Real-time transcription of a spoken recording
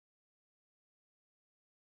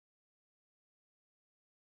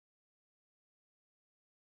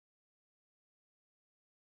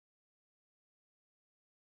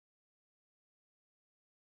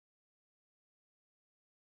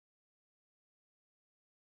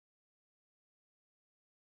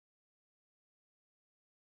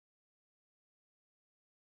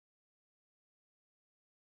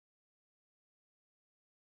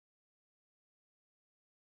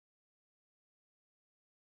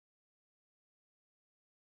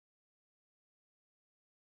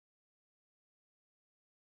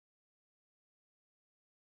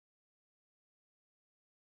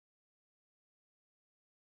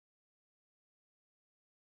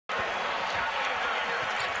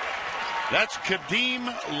That's Kadeem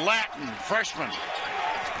Latin, freshman.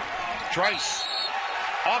 Trice.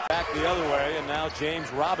 Up. Back the other way, and now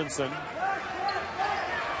James Robinson.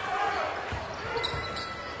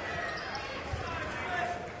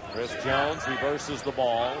 Chris Jones reverses the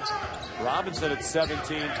ball. Robinson at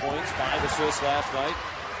 17 points, 5 assists last night.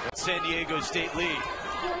 San Diego State lead.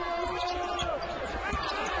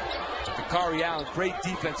 Bakari Allen, great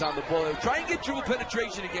defense on the ball. Try and get dribble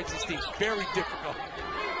penetration against this team. Very difficult.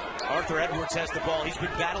 Arthur Edwards has the ball. He's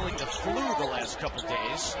been battling the flu the last couple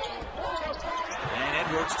days. And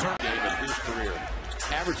Edwards turned game of his career.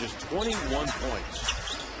 Averages 21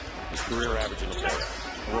 points. His career average in the play.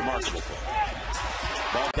 A remarkable play.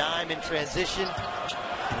 Ball dime in transition.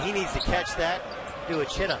 And he needs to catch that, do a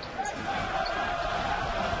chin-up.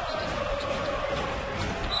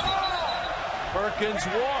 Perkins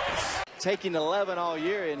walks. Taking 11 all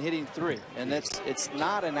year and hitting 3, and it's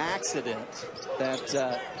not an accident that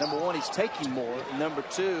number one, he's taking more. Number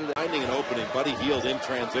two, Finding an opening. Buddy Hield in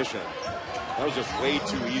transition. That was just way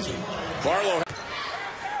too easy. Barlow.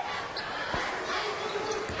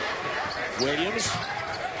 Williams.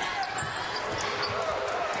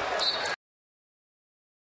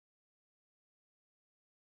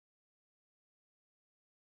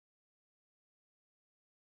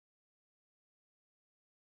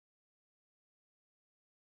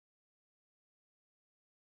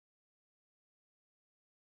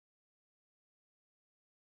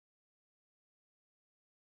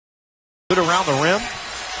 Around the rim.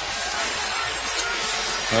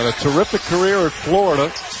 Had a terrific career at Florida,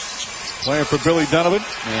 playing for Billy Donovan,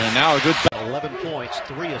 and now a good 11 points,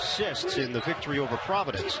 3 assists in the victory over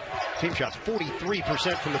Providence. Team shots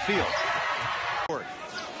 43% from the field.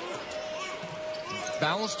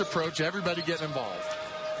 Balanced approach, everybody getting involved.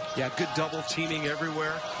 Yeah, good double teaming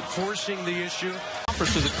everywhere, forcing the issue.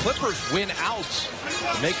 So the Clippers win out,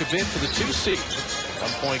 make a bid for the 2 seed.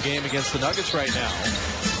 1-point game against the Nuggets right now.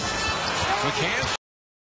 McCann.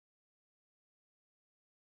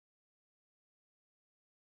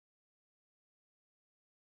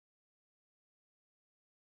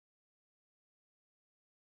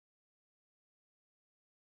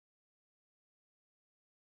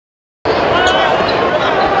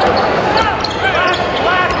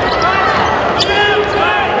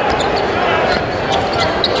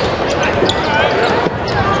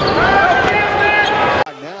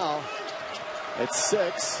 now at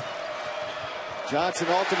 6. Johnson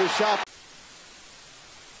altered his shot.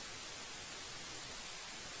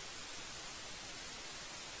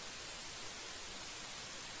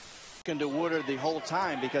 To Woodard the whole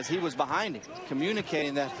time because he was behind him,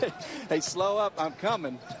 communicating that, hey, slow up, I'm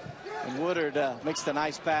coming. And Woodard makes the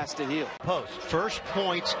nice pass to Hield. Post. First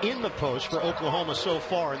points in the post for Oklahoma so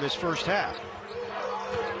far in this first half.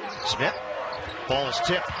 Smith. Ball is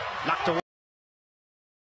tipped. Knocked away.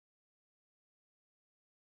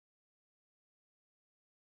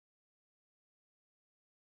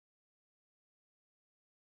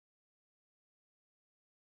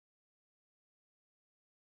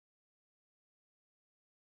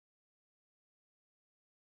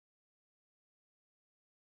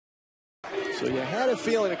 So you had a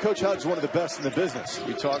feeling that Coach Hug's one of the best in the business.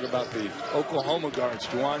 We talk about the Oklahoma guards,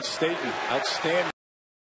 Juwan Staten, outstanding.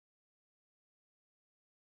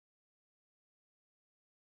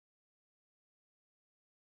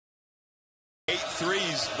 Eight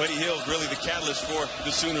threes, Buddy Hield's really the catalyst for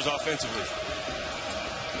the Sooners offensively.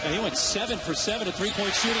 And he went 7 for 7 at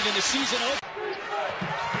three-point shooting in the season.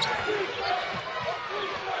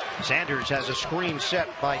 Sanders has a screen set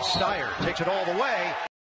by Steyer. Takes it all the way.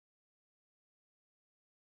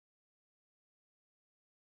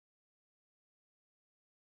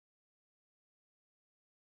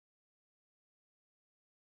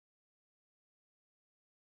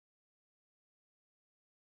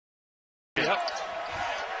 Yep.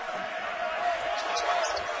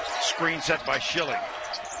 Screen set by Schilling.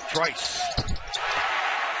 Trice.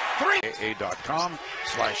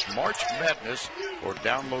 AA.com/March Madness or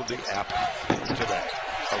download the app today.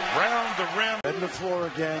 Around the rim. Heading the floor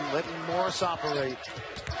again, letting Morris operate.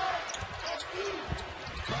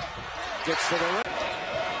 Gets to the rim.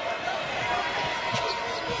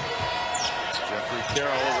 Jeffrey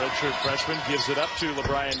Carroll, redshirt freshman, gives it up to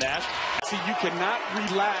LeBron Nash. See, you cannot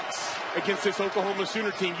relax against this Oklahoma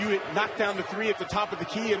Sooner team. You knock down the 3 at the top of the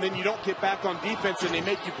key, and then you don't get back on defense, and they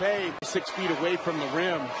make you pay 6 feet away from the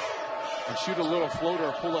rim and shoot a little floater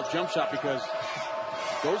or pull-up jump shot because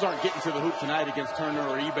those aren't getting to the hoop tonight against Turner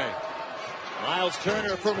or eBay. Miles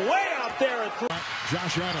Turner from way out there.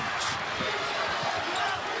 Josh Adams.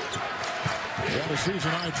 He had a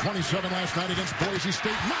season high 27 last night against Boise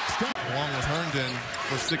State. Knocked down. Along with Herndon.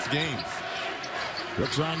 for 6 games.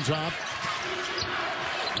 Brooks on top.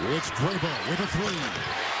 It's Grable with a 3.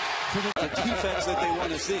 The defense that they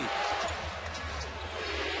want to see.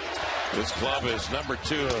 This club is number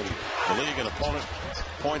 2 in the league in opponent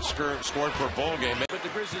points scored for a bowl game. But the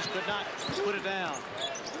Grizzlies could not put it down.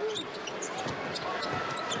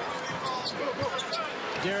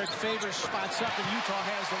 Derek Favors spots up, and Utah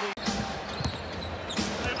has the lead.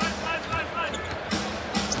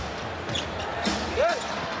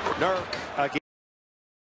 Nurk